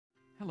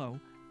Hello,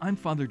 I'm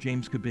Father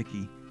James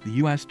Kubicki, the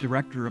U.S.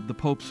 Director of the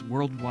Pope's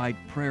Worldwide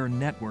Prayer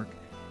Network,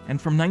 and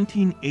from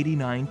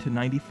 1989 to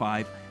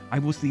 95, I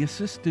was the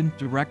Assistant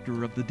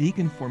Director of the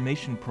Deacon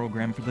Formation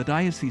Program for the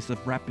Diocese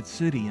of Rapid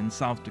City in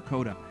South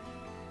Dakota.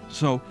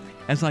 So,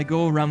 as I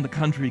go around the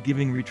country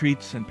giving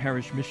retreats and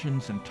parish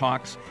missions and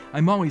talks,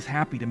 I'm always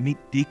happy to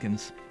meet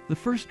deacons. The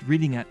first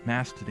reading at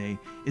Mass today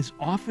is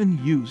often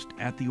used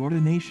at the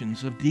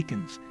ordinations of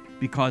deacons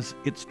because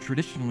it's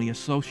traditionally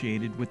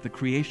associated with the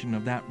creation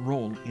of that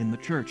role in the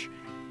Church.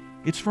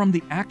 It's from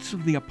the Acts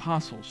of the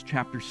Apostles,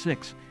 chapter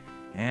 6,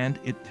 and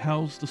it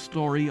tells the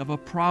story of a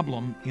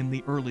problem in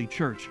the early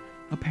Church.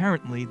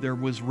 Apparently, there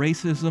was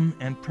racism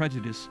and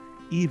prejudice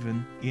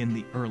even in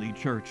the early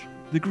Church.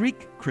 The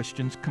Greek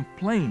Christians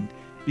complained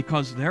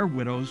because their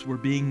widows were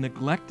being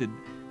neglected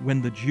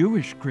when the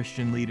Jewish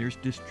Christian leaders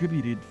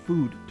distributed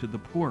food to the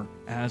poor.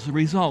 As a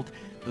result,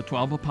 the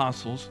 12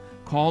 apostles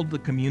called the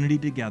community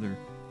together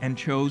and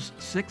chose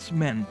 6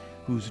 men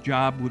whose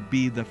job would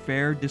be the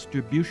fair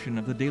distribution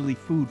of the daily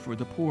food for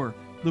the poor.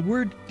 The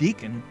word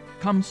deacon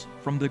comes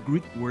from the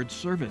Greek word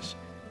service,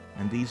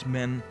 and these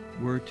men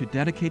were to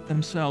dedicate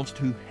themselves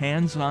to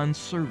hands-on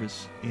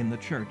service in the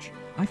Church.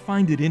 I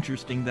find it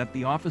interesting that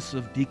the office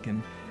of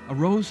deacon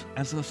arose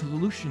as a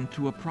solution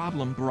to a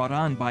problem brought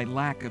on by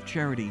lack of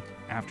charity.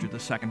 After the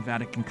Second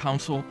Vatican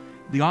Council,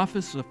 the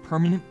office of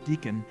permanent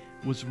deacon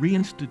was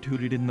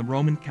reinstituted in the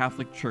Roman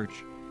Catholic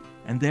Church,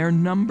 and their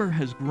number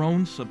has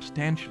grown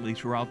substantially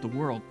throughout the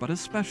world, but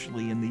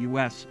especially in the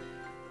U.S.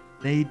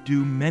 They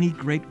do many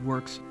great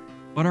works,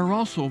 but are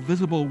also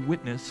visible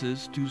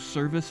witnesses to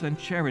service and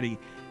charity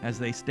as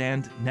they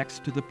stand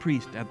next to the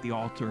priest at the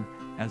altar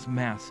as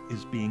Mass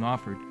is being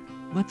offered.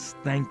 Let's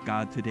thank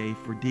God today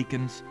for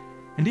deacons,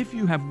 and if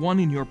you have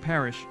one in your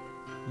parish,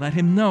 let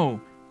him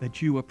know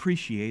that you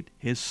appreciate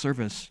his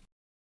service.